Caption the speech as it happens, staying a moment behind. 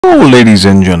Hello, ladies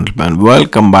and gentlemen.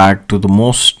 Welcome back to the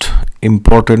most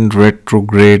important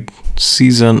retrograde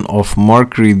season of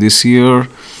Mercury this year.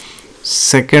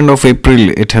 2nd of April,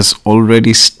 it has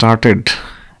already started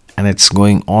and it's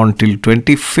going on till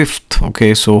 25th.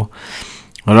 Okay, so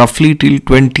roughly till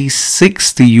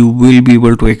 26th, you will be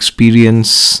able to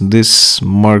experience this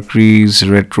Mercury's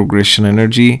retrogression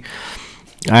energy.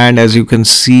 And as you can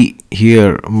see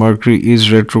here, Mercury is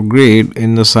retrograde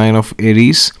in the sign of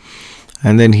Aries.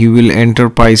 And then he will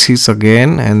enter Pisces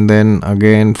again, and then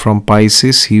again from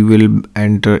Pisces he will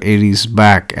enter Aries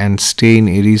back and stay in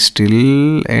Aries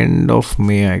till end of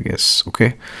May, I guess.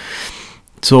 Okay,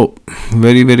 so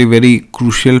very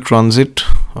crucial transit.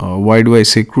 Why do I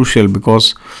say crucial?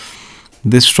 Because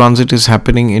this transit is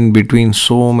happening in between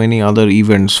so many other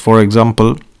events. For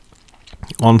example,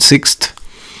 on 6th,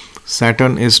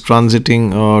 Saturn is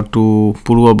transiting to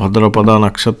Purva Bhadrapada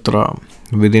Nakshatra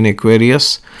within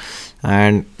Aquarius.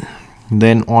 And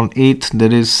then on 8th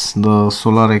there is the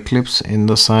solar eclipse in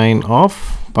the sign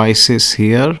of Pisces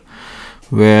here,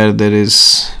 where there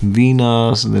is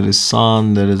Venus, there is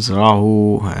Sun, there is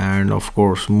Rahu, and of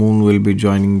course Moon will be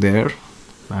joining there,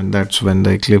 and that's when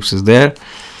the eclipse is there.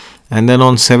 And then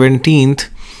on 17th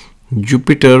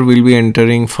Jupiter will be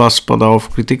entering first pada of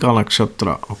Kritika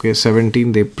Nakshatra, okay,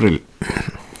 17th April.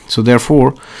 So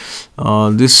therefore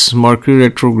this Mercury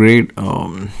retrograde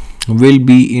will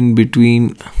be in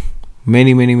between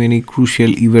many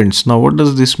crucial events. Now what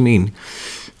does this mean?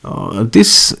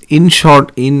 This in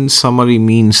short, in summary,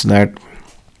 means that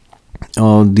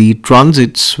the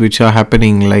transits which are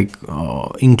happening, like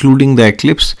including the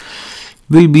eclipse,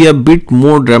 will be a bit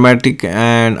more dramatic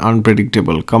and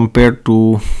unpredictable compared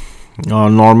to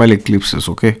normal eclipses.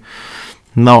 Okay,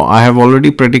 now I have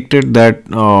already predicted that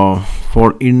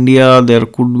for India there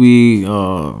could be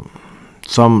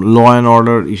some law and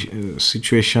order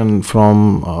situation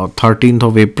from 13th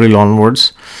of April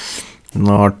onwards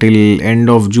till end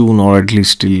of June, or at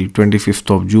least till 25th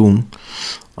of June.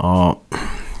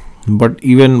 But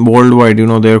even worldwide,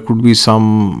 there could be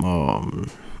some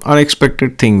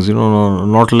unexpected things,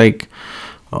 not like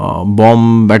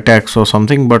bomb attacks or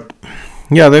something, but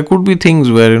yeah, there could be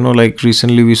things where, like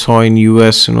recently we saw in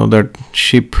US, that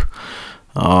ship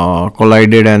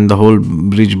collided and the whole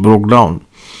bridge broke down.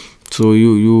 So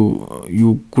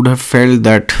you could have felt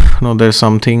that there's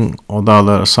something or the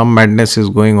other, some madness is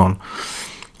going on.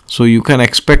 So you can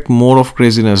expect more of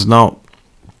craziness. Now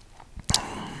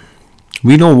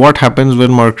we know what happens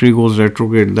when Mercury goes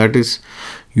retrograde. That is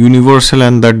universal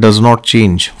and that does not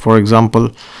change. For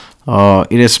example,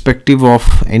 irrespective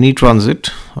of any transit,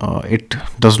 it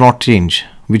does not change,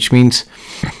 which means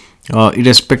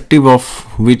irrespective of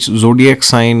which zodiac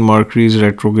sign Mercury is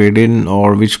retrograde in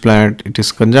or which planet it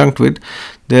is conjunct with,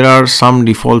 there are some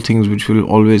default things which will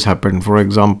always happen. For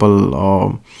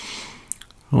example,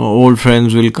 old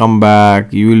friends will come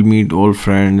back, you will meet old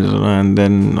friends, and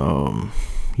then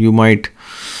you might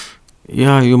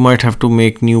have to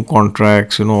make new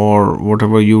contracts, or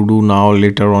whatever you do now,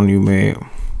 later on you may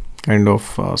kind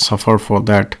of suffer for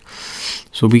that.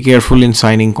 So be careful in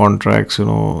signing contracts.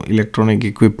 Electronic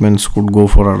equipments could go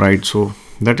for a ride. So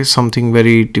that is something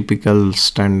very typical,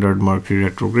 standard Mercury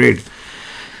retrograde.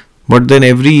 But then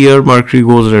every year Mercury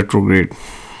goes retrograde.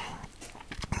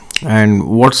 And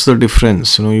what's the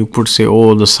difference? You could say,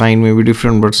 oh, the sign may be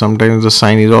different, but sometimes the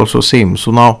sign is also same.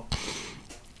 So now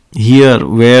here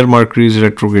where Mercury is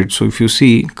retrograde, so if you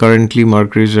see currently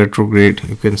Mercury is retrograde,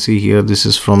 you can see here, this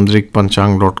is from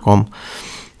drikpanchang.com,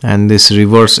 and this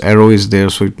reverse arrow is there,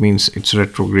 so it means it's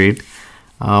retrograde.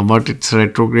 But it's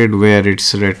retrograde where?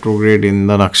 It's retrograde in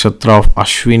the nakshatra of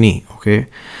Ashwini. Okay,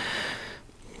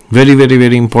 very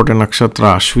important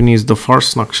nakshatra. Ashwini is the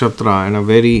first nakshatra and a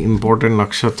very important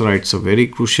nakshatra. It's a very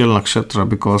crucial nakshatra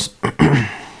because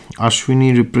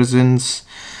Ashwini represents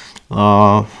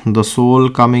the soul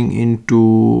coming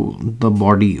into the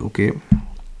body. Okay,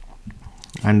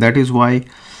 and that is why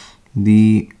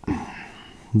the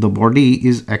body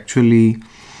is actually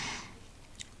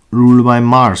ruled by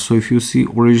Mars. So if you see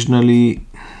originally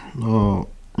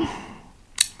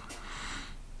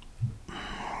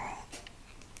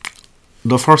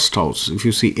the first house, if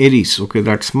you see Aries, okay,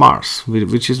 that's Mars,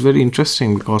 which is very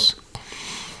interesting because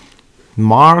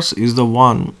Mars is the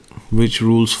one which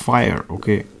rules fire.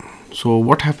 Okay, so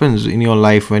what happens in your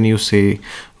life when you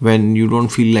don't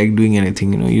feel like doing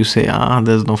anything, you say,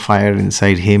 there's no fire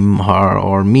inside him, her,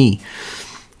 or me.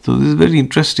 So this is very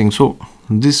interesting. So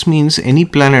this means any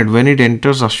planet, when it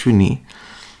enters Ashwini,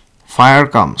 fire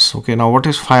comes. Okay, now what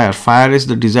is fire? Fire is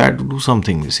the desire to do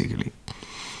something, basically.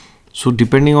 So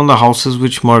depending on the houses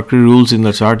which Mercury rules in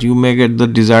the chart, you may get the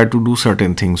desire to do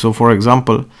certain things. So for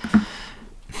example,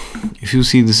 if you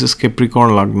see, this is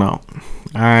Capricorn Lagna,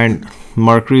 and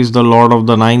Mercury is the lord of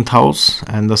the 9th house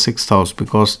and the 6th house,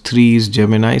 because 3 is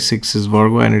Gemini, 6 is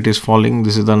Virgo, and it is falling.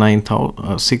 This is the 9th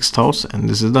house, 6th house, and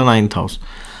this is the 9th house.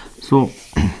 So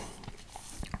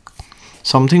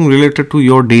something related to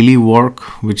your daily work,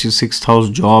 which is 6th house,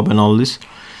 job and all this,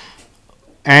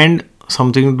 and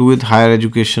something to do with higher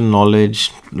education,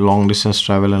 knowledge, long distance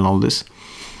travel and all this,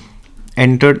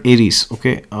 entered Aries.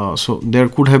 Okay, so there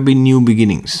could have been new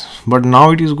beginnings, but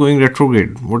now it is going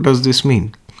retrograde. What does this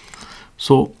mean?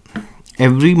 So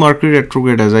every Mercury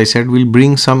retrograde, as I said, will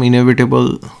bring some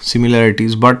inevitable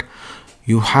similarities, but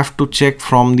you have to check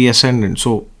from the ascendant.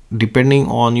 So depending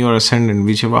on your ascendant,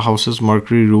 whichever houses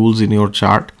Mercury rules in your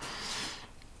chart,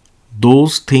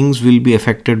 those things will be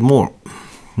affected more.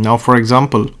 Now, for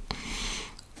example,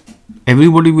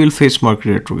 everybody will face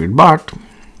Mercury retrograde, but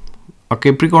a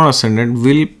Capricorn ascendant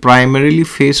will primarily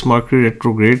face Mercury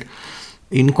retrograde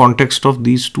in context of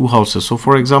these two houses. So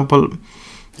for example,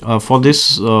 for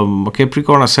this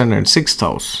Capricorn ascendant 6th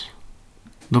house,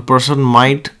 the person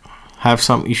might have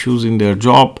some issues in their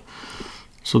job,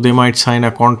 so they might sign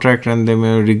a contract and they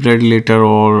may regret later,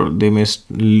 or they may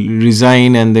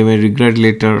resign and they may regret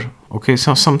later. Okay,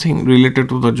 so something related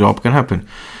to the job can happen.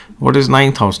 What is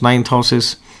 9th house? 9th house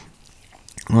is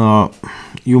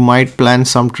you might plan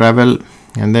some travel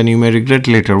and then you may regret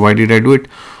later, why did I do it?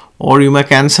 Or you may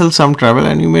cancel some travel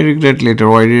and you may regret later,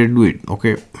 why did I do it?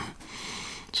 Okay,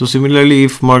 so similarly,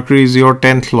 if Mercury is your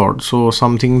 10th lord, so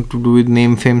something to do with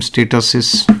name, fame, status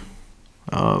is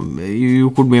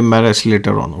you could be embarrassed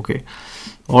later on. Okay,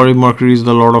 or if Mercury is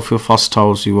the lord of your 1st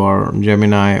house, you are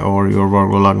Gemini or your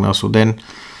Virgo Lagna, so then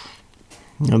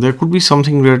there could be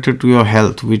something related to your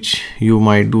health which you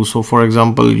might do. So for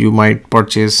example, you might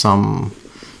purchase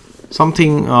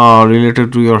something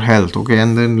related to your health, okay,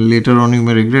 and then later on you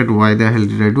may regret, why the hell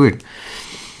did I do it?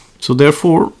 So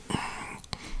therefore,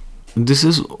 this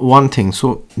is one thing.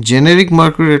 So generic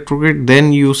Mercury retrograde,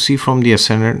 then you see from the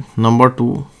ascendant, number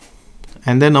 2,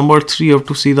 and then number 3, you have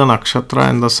to see the nakshatra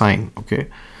and the sign. Okay,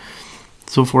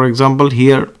 so for example,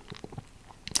 here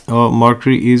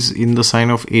Mercury is in the sign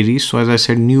of Aries, so as I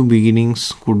said, new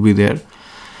beginnings could be there,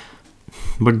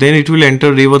 but then it will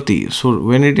enter Revati. So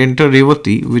when it enter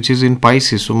Revati, which is in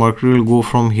Pisces, so Mercury will go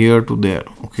from here to there.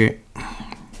 Okay,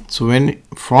 so when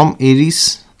from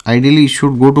Aries, ideally it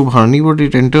should go to Bharani, but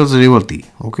it enters Revati.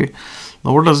 Okay,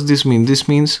 now what does this mean? This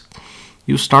means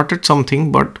you started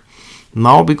something, but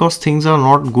now because things are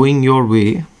not going your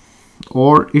way,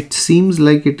 or it seems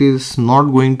like it is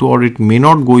not going to, or it may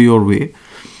not go your way,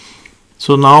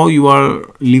 so now you are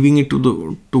leaving it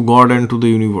to God and to the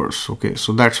universe. Okay,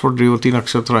 so that's what Revati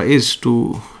Nakshatra is,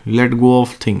 to let go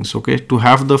of things. Okay, to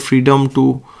have the freedom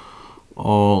to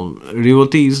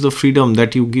Revati is the freedom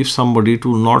that you give somebody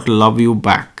to not love you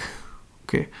back.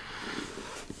 Okay,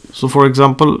 so for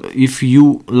example, if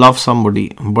you love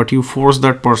somebody but you force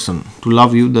that person to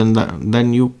love you,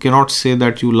 then you cannot say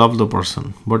that you love the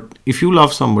person. But if you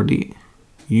love somebody,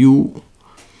 you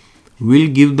will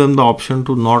give them the option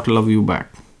to not love you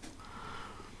back.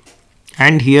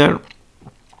 And here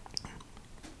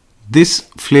this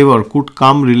flavor could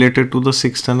come related to the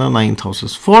 6th and the 9th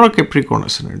houses for a Capricorn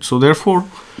ascendant. So therefore,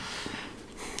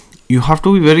 you have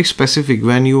to be very specific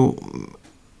when you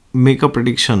make a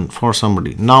prediction for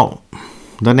somebody. Now,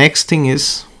 the next thing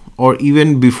is, or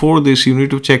even before this, you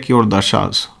need to check your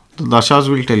dashas. The dashas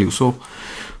will tell you. So,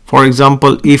 for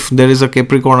example, if there is a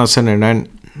Capricorn ascendant and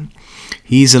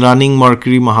he is running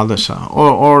Mercury Mahadasha,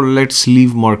 or let's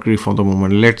leave Mercury for the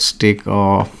moment. Let's take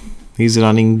he's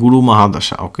running Guru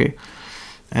Mahadasha. Okay,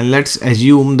 and let's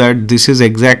assume that this is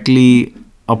exactly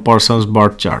a person's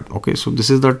birth chart. Okay, so this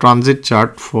is the transit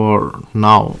chart for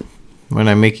now when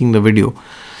I'm making the video,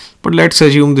 but let's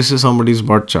assume this is somebody's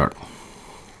birth chart.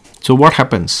 So what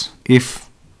happens if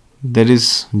there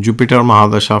is Jupiter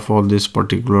Mahadasha for this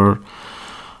particular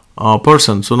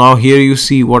person? So now here you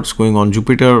see what's going on.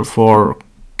 Jupiter for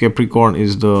Capricorn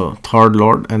is the 3rd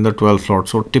lord and the 12th lord.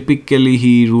 So typically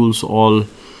he rules all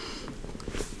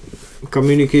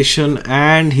communication,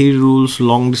 and he rules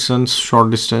long distance, short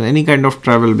distance, any kind of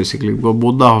travel basically.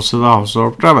 Both the houses are houses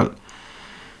of travel.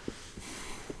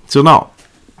 So now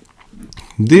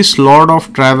this lord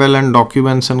of travel and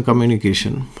documents and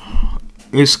communication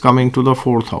is coming to the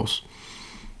 4th house,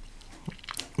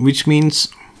 which means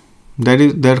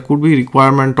there could be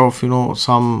requirement of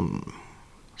some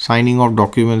signing of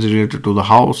documents related to the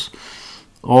house,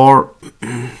 or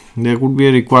there could be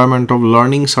a requirement of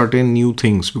learning certain new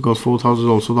things, because 4th house is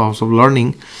also the house of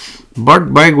learning,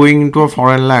 but by going into a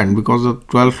foreign land, because the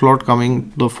 12th lord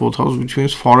coming to the 4th house, which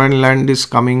means foreign land is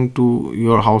coming to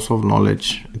your house of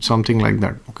knowledge. It's something like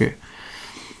that. Okay,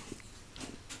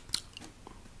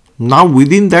 now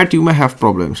within that you may have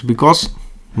problems because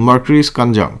Mercury is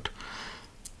conjunct,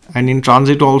 and in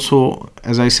transit also,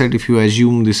 as I said, if you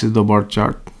assume this is the birth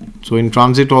chart, so in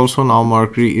transit also now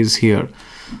Mercury is here.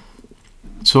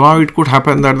 So now it could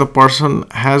happen that the person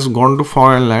has gone to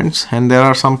foreign lands and there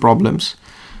are some problems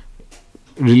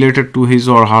related to his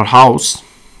or her house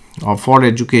for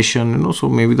education, you know. So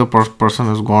maybe the person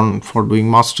has gone for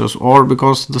doing masters, or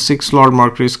because the 6th lord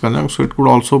Mercury is conjunct, so it could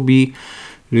also be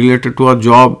related to a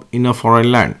job in a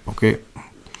foreign land. Okay,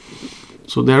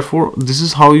 so therefore this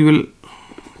is how you will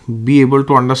be able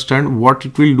to understand what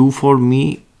it will do for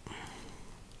me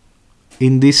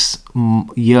in this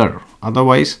year.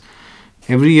 Otherwise,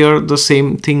 every year the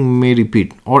same thing may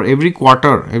repeat, or every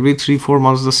quarter, every 3-4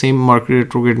 months the same Mercury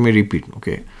retrograde may repeat.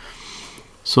 Okay,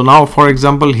 so now for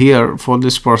example here for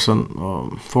this person,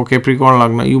 for Capricorn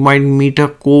Lagna, you might meet a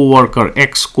co-worker,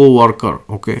 ex-co-worker.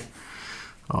 Okay,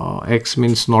 ex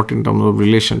means not in terms of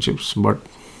relationships, but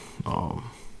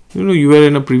you know, you were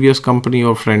in a previous company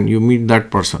or friend, you meet that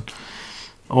person,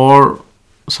 or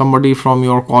somebody from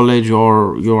your college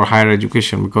or your higher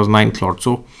education, because 9th lord.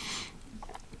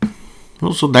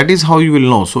 So that is how you will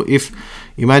know. So if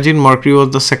imagine Mercury was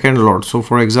the 2nd lord, so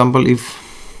for example, if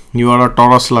you are a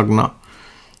Taurus Lagna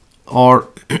or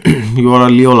you are a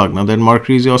Leo Lagna, then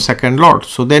Mercury is your 2nd lord.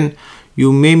 So then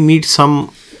you may meet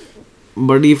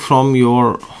somebody from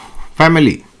your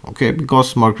family. Okay,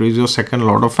 because Mercury is your 2nd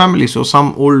lord of family, so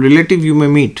some old relative you may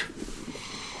meet.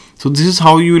 So this is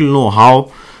how you will know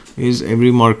how is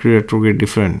every Mercury retrograde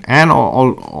different. And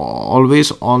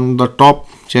always on the top,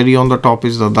 cherry on the top,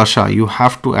 is the dasha. You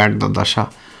have to add the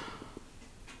dasha.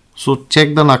 So check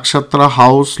the nakshatra,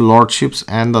 house, lordships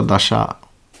and the dasha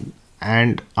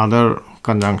and other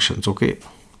conjunctions. Okay,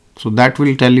 so that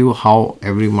will tell you how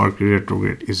every Mercury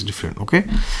retrograde is different. Okay,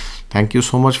 thank you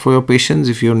so much for your patience.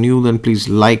 If you're new, then please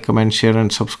like, comment, share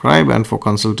and subscribe. And for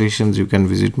consultations, you can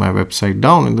visit my website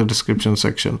down in the description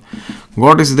section.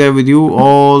 God is there with you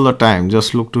all the time.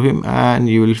 Just look to him and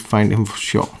you will find him for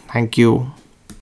sure. Thank you.